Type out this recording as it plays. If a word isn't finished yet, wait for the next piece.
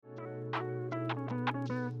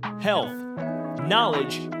health,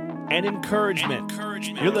 knowledge, and encouragement.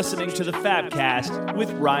 You're listening to the Fabcast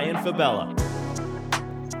with Ryan Fabella.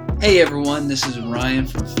 Hey everyone, this is Ryan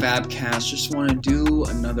from Fabcast. Just want to do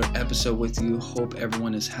another episode with you. Hope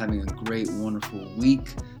everyone is having a great, wonderful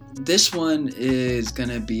week. This one is going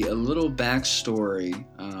to be a little backstory.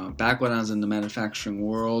 Back when I was in the manufacturing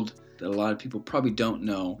world, that a lot of people probably don't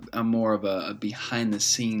know. I'm more of a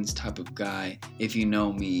behind-the-scenes type of guy. If you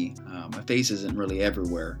know me, my face isn't really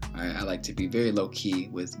everywhere. I like to be very low-key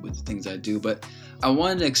with the things I do. But I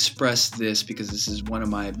wanted to express this because this is one of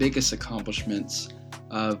my biggest accomplishments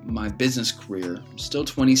of my business career. I'm still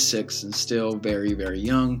 26 and still very, very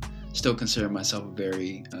young. Still consider myself a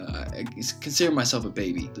baby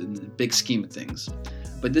in the big scheme of things.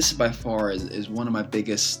 But this is by far is one of my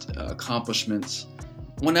biggest accomplishments.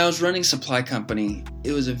 When I was running Supply Company,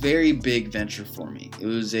 it was a very big venture for me. It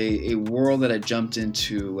was a world that I jumped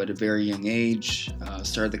into at a very young age.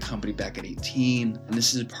 Started the company back at 18, and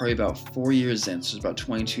this is probably about 4 years in, so it's about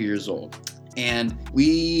 22 years old. And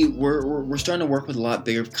we're starting to work with a lot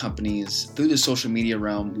bigger companies through the social media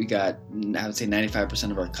realm. We got, I would say,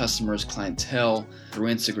 95% of our customers, clientele,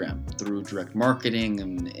 through Instagram, through direct marketing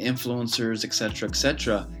and influencers,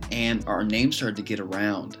 etc., and our name started to get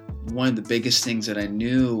around. One of the biggest things that I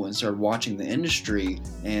knew and started watching the industry,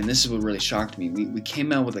 and this is what really shocked me, we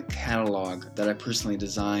came out with a catalog that I personally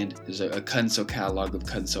designed. There's a cut and sew catalog of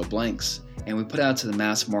cut and sew blanks, and we put it out to the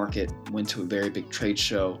mass market, went to a very big trade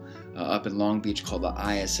show up in Long Beach called the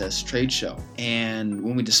ISS Trade Show. And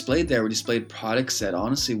when we displayed there, we displayed products that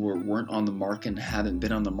honestly weren't on the market and haven't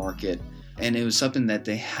been on the market. And it was something that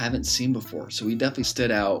they haven't seen before. So we definitely stood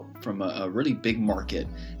out from a really big market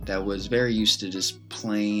that was very used to just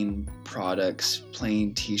plain products,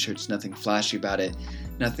 plain t-shirts, nothing flashy about it,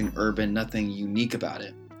 nothing urban, nothing unique about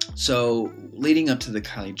it. So leading up to the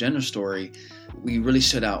Kylie Jenner story, we really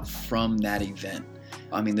stood out from that event.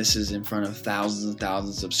 I mean, this is in front of thousands and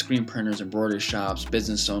thousands of screen printers, embroidery shops,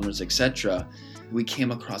 business owners, etc. We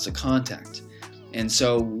came across a contact. And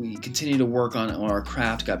so we continued to work on our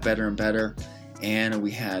craft, got better and better, and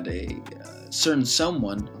we had a certain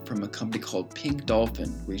someone from a company called Pink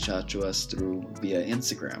Dolphin reach out to us via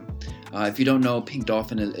Instagram. If you don't know, Pink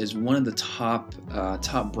Dolphin is one of the top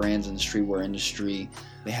brands in the streetwear industry.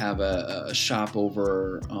 They have a shop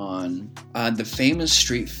over on the famous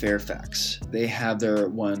street Fairfax. They have their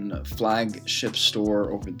one flagship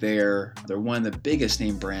store over there. They're one of the biggest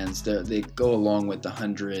name brands. They go along with the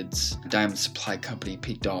hundreds. Diamond Supply Company,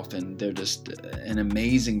 Pink Dolphin. They're just an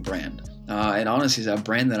amazing brand. And honestly, it's a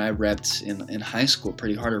brand that I repped in high school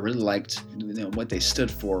pretty hard. I really liked what they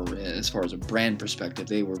stood for as far as a brand perspective.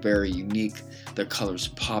 They were very unique. Their colors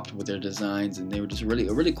popped with their designs, and they were just a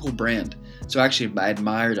really cool brand. So actually, I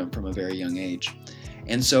admired them from a very young age.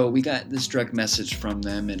 And so we got this direct message from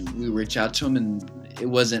them, and we reached out to them, and it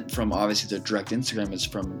wasn't from obviously their direct Instagram, it's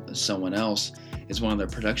from someone else. It's one of their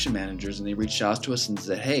production managers, and they reached out to us and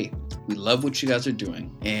said, hey, we love what you guys are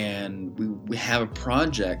doing, and we have a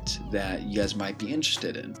project that you guys might be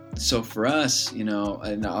interested in. So for us, and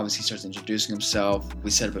obviously he starts introducing himself.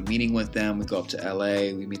 We set up a meeting with them. We go up to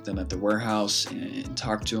LA. We meet them at the warehouse and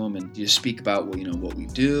talk to them and just speak about what we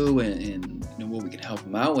do and what we can help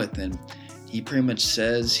them out with. And he pretty much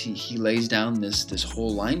says, he lays down this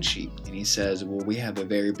whole line sheet, and he says, well, we have a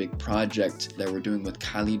very big project that we're doing with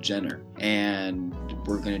Kylie Jenner, and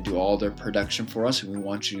we're going to do all their production for us, and we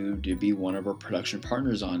want you to be one of our production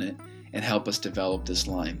partners on it and help us develop this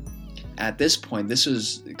line. At this point, this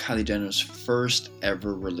was Kylie Jenner's first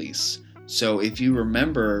ever release. So if you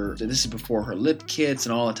remember, this is before her lip kits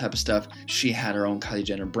and all that type of stuff. She had her own Kylie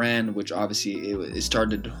Jenner brand, which obviously it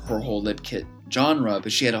started her whole lip kit genre, but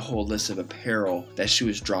she had a whole list of apparel that she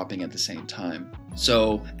was dropping at the same time.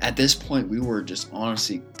 So at this point, we were just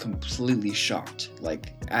honestly completely shocked.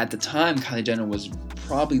 Like at the time, Kylie Jenner was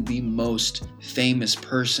probably the most famous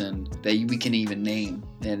person that we can even name.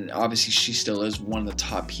 And obviously she still is one of the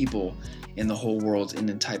top people in the whole world in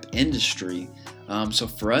the type industry. So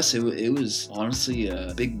for us, it was honestly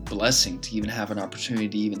a big blessing to even have an opportunity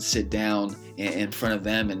to even sit down in front of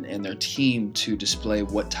them and their team to display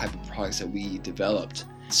what type of products that we developed.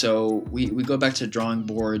 So we go back to drawing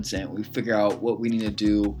boards and we figure out what we need to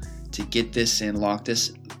do to get this in, lock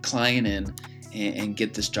this client in, and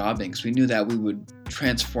get this job in. Because we knew that we would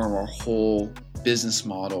transform our whole business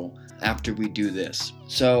model after we do this.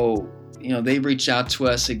 So they reached out to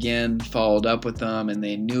us again, followed up with them, and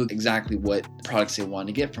they knew exactly what products they wanted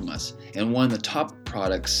to get from us. And one of the top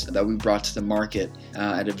products that we brought to the market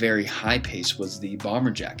at a very high pace was the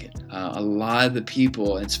bomber jacket. A lot of the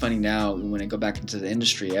people, it's funny now, when I go back into the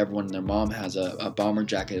industry, everyone and their mom has a bomber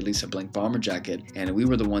jacket, at least a Blink bomber jacket, and we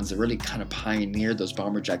were the ones that really kind of pioneered those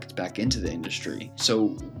bomber jackets back into the industry. So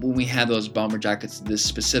when we had those bomber jackets, this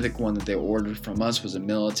specific one that they ordered from us was a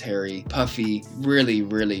military, puffy, really,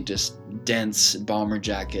 really just dense bomber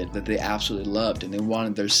jacket that they absolutely loved, and they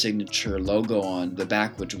wanted their signature logo on the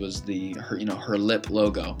back, which was her lip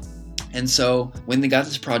logo. And so when they got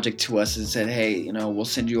this project to us and said, hey, we'll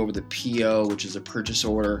send you over the PO, which is a purchase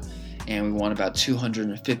order, and we want about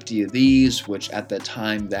 250 of these, which at that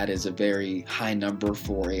time, that is a very high number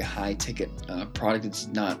for a high ticket product. It's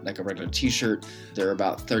not like a regular t-shirt. They're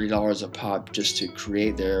about $30 a pop just to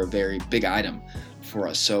create. They're a very big item for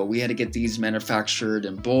us. So we had to get these manufactured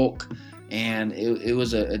in bulk. And it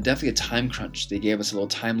was definitely a time crunch. They gave us a little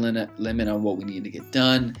time limit on what we needed to get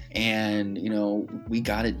done. And, we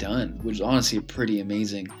got it done, which is honestly pretty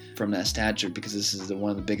amazing from that stature, because this is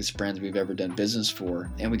one of the biggest brands we've ever done business for.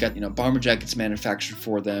 And we got, bomber jackets manufactured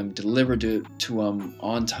for them, delivered to them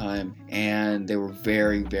on time, and they were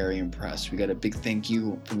very, very impressed. We got a big thank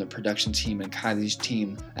you from the production team and Kylie's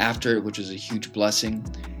team after it, which was a huge blessing.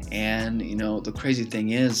 And, the crazy thing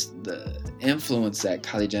is the influence that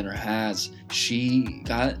Kylie Jenner has. She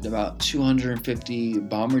got about 250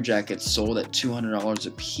 bomber jackets sold at $200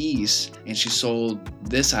 a piece, and she sold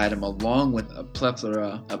this item along with a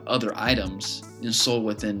plethora of other items and sold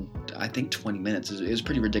within, I think, 20 minutes. It was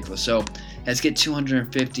pretty ridiculous. So let's get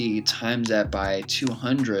 250 times that by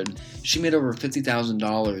 200. She made over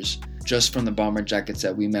 $50,000 just from the bomber jackets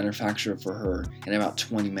that we manufactured for her in about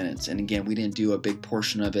 20 minutes. And again, we didn't do a big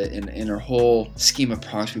portion of it. In our whole scheme of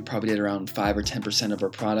products, we probably did around 5 or 10% of our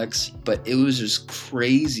products. But it was just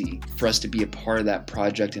crazy for us to be a part of that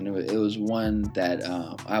project. And it was one that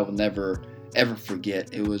I will never ever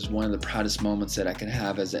forget. It was one of the proudest moments that I could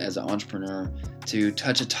have as an entrepreneur, to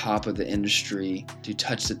touch the top of the industry, to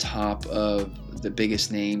touch the top of the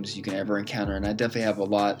biggest names you can ever encounter. And I definitely have a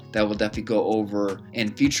lot that will definitely go over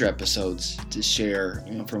in future episodes to share,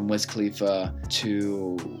 from Wiz Khalifa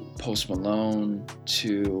to Post Malone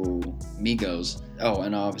to Migos. Oh,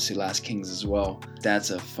 and obviously Last Kings as well.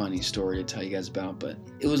 That's a funny story to tell you guys about, but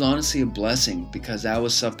it was honestly a blessing, because that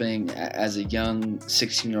was something, as a young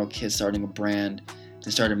 16-year-old kid starting a brand,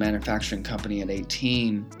 to start a manufacturing company at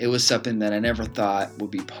 18, it was something that I never thought would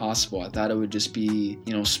be possible. I thought it would just be,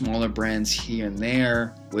 smaller brands here and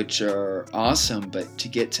there, which are awesome, but to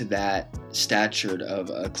get to that stature of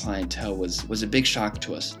a clientele was a big shock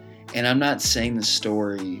to us. And I'm not saying this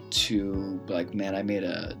story to like, man, I made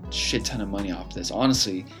a shit ton of money off this.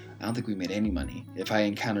 Honestly, I don't think we made any money. If I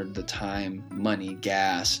encountered the time, money,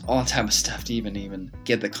 gas, all that type of stuff to even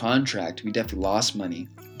get the contract, we definitely lost money.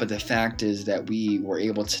 But the fact is that we were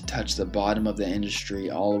able to touch the bottom of the industry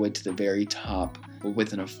all the way to the very top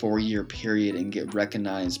within a 4-year period and get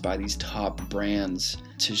recognized by these top brands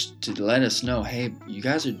to let us know, hey, you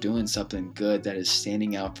guys are doing something good that is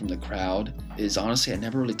standing out from the crowd. Is honestly, I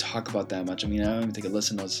never really talk about that much. I mean, I don't even think I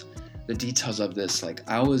listen to the details of this. Like,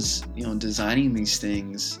 I was, designing these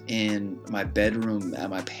things in my bedroom at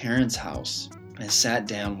my parents' house. And I sat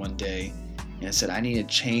down one day and I said, I need to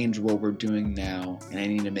change what we're doing now, and I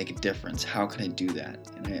need to make a difference. How can I do that?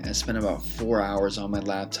 And I spent about 4 hours on my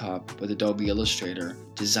laptop with Adobe Illustrator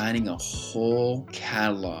designing a whole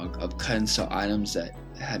catalog of cut and sew items that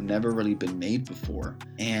had never really been made before.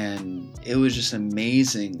 And it was just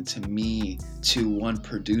amazing to me to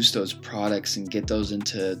produce those products and get those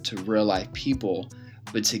into real life people.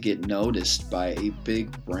 But to get noticed by a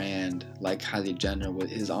big brand like Kylie Jenner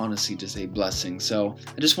is honestly just a blessing. So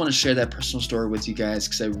I just want to share that personal story with you guys,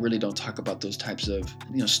 because I really don't talk about those types of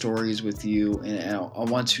stories with you. And I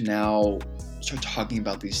want to now start talking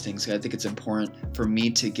about these things. I think it's important for me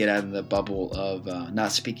to get out of the bubble of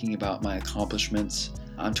not speaking about my accomplishments.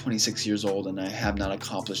 I'm 26 years old and I have not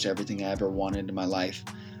accomplished everything I ever wanted in my life.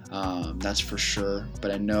 That's for sure.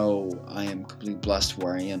 But I know I am completely blessed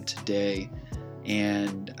where I am today.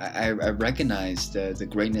 And I recognize the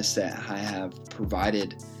greatness that I have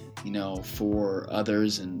provided, for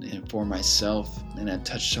others and for myself. And I've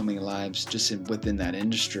touched so many lives just within that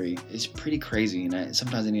industry. It's pretty crazy. And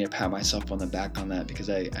sometimes I need to pat myself on the back on that, because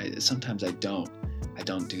sometimes I don't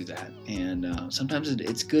do that. And sometimes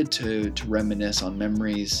it's good to reminisce on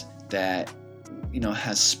memories that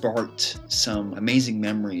has sparked some amazing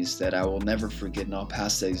memories that I will never forget, and I'll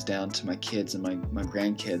pass these down to my kids and my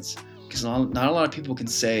grandkids. Because not a lot of people can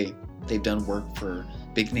say they've done work for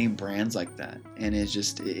big name brands like that. And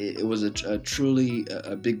it was a truly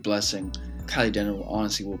a big blessing. Kylie Jenner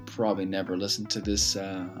honestly will probably never listen to this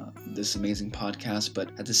amazing podcast, but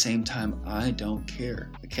at the same time, I don't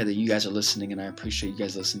care. I care that you guys are listening, and I appreciate you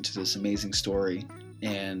guys listening to this amazing story.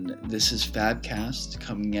 And this is Fabcast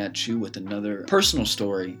coming at you with another personal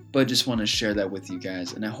story, but I just want to share that with you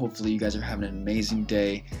guys. And hopefully you guys are having an amazing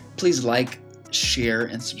day. Please like, share,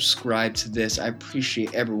 and subscribe to this. I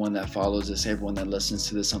appreciate everyone that follows this, everyone that listens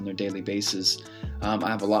to this on their daily basis. I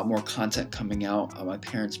have a lot more content coming out. My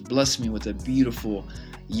parents blessed me with a beautiful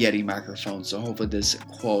Yeti microphone, so hopefully this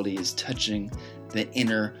quality is touching the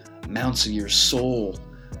inner mounts of your soul.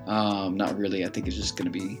 Not really. I think it's just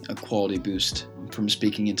going to be a quality boost from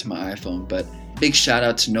speaking into my iPhone. But big shout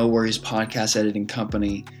out to No Worries Podcast Editing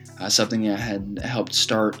Company. Something I had helped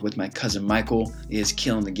start with my cousin Michael is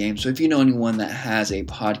killing the game. So if you know anyone that has a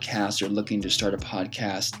podcast or looking to start a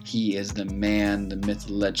podcast, he is the man, the myth,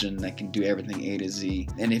 the legend that can do everything A to Z.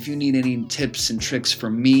 And if you need any tips and tricks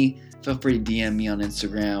from me, feel free to DM me on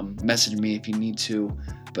Instagram, message me if you need to.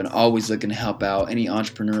 But always looking to help out any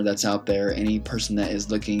entrepreneur that's out there, any person that is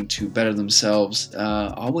looking to better themselves,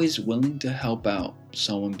 always willing to help out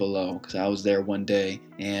someone below, because I was there one day,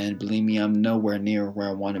 and believe me, I'm nowhere near where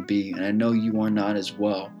I want to be, and I know you are not as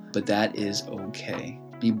well, but that is okay.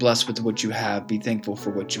 Be blessed with what you have, be thankful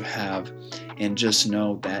for what you have, and just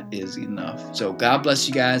know that is enough. So God bless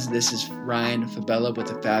you guys. This is Ryan Fabella with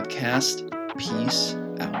the Fabcast. Peace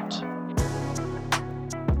out.